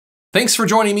Thanks for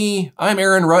joining me. I'm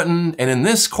Aaron Rutten, and in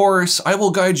this course, I will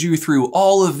guide you through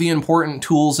all of the important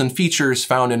tools and features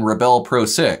found in Rebelle Pro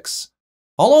 6.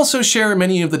 I'll also share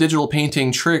many of the digital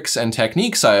painting tricks and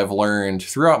techniques I have learned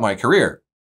throughout my career.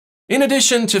 In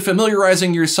addition to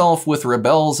familiarizing yourself with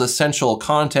Rebelle's essential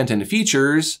content and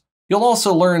features, you'll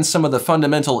also learn some of the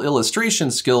fundamental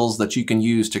illustration skills that you can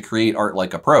use to create art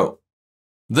like a pro.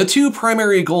 The two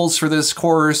primary goals for this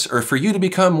course are for you to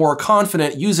become more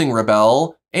confident using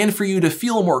Rebelle and for you to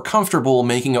feel more comfortable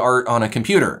making art on a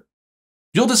computer.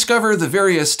 You'll discover the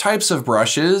various types of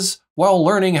brushes while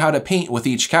learning how to paint with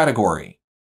each category.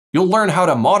 You'll learn how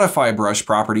to modify brush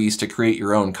properties to create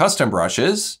your own custom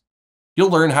brushes. You'll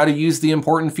learn how to use the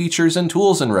important features and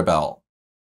tools in Rebelle.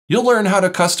 You'll learn how to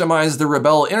customize the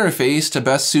Rebelle interface to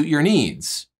best suit your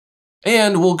needs.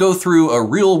 And we'll go through a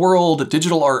real-world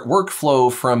digital art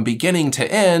workflow from beginning to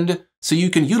end so you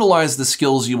can utilize the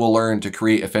skills you will learn to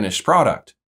create a finished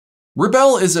product.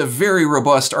 Rebelle is a very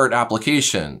robust art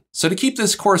application, so to keep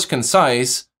this course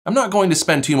concise, I'm not going to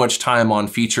spend too much time on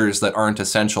features that aren't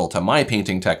essential to my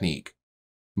painting technique.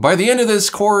 By the end of this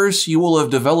course, you will have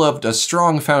developed a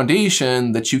strong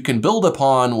foundation that you can build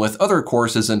upon with other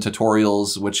courses and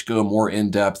tutorials which go more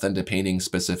in-depth into painting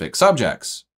specific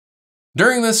subjects.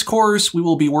 During this course, we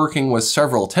will be working with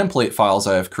several template files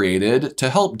I have created to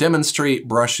help demonstrate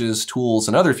brushes, tools,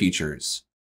 and other features.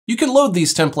 You can load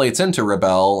these templates into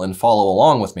Rebelle and follow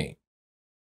along with me.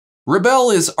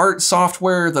 Rebelle is art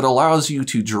software that allows you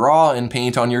to draw and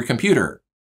paint on your computer.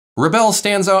 Rebelle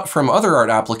stands out from other art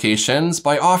applications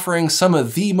by offering some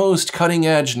of the most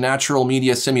cutting-edge natural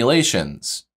media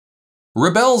simulations.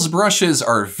 Rebelle's brushes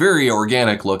are very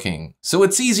organic looking, so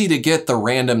it's easy to get the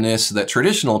randomness that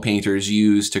traditional painters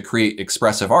use to create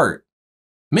expressive art.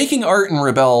 Making art in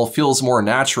Rebelle feels more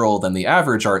natural than the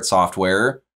average art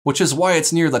software, which is why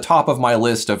it's near the top of my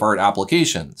list of art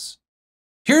applications.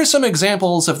 Here are some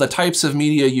examples of the types of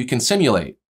media you can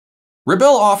simulate.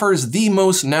 Rebelle offers the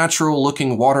most natural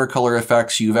looking watercolor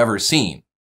effects you've ever seen.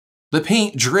 The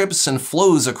paint drips and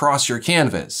flows across your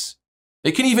canvas.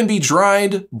 It can even be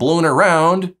dried, blown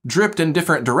around, dripped in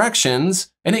different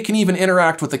directions, and it can even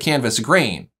interact with the canvas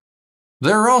grain.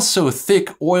 There are also thick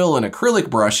oil and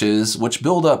acrylic brushes which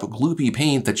build up gloopy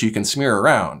paint that you can smear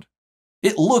around.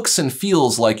 It looks and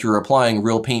feels like you're applying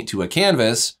real paint to a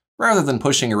canvas rather than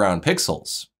pushing around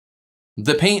pixels.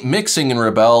 The paint mixing in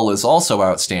Rebelle is also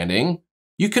outstanding.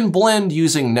 You can blend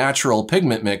using natural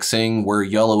pigment mixing where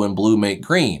yellow and blue make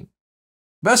green.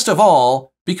 Best of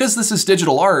all, because this is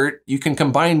digital art, you can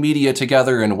combine media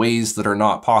together in ways that are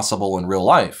not possible in real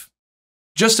life.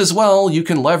 Just as well, you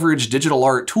can leverage digital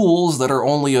art tools that are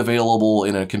only available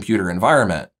in a computer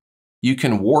environment. You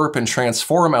can warp and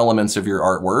transform elements of your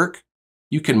artwork.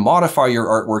 You can modify your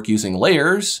artwork using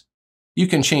layers. You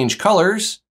can change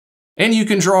colors. And you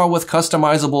can draw with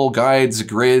customizable guides,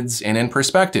 grids, and in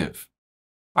perspective.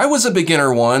 I was a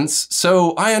beginner once,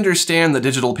 so I understand that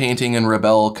digital painting in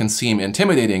Rebelle can seem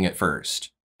intimidating at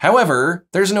first. However,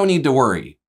 there's no need to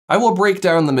worry. I will break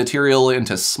down the material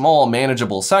into small,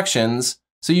 manageable sections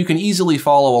so you can easily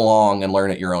follow along and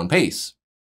learn at your own pace.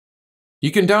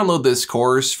 You can download this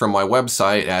course from my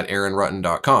website at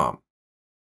aaronrutten.com.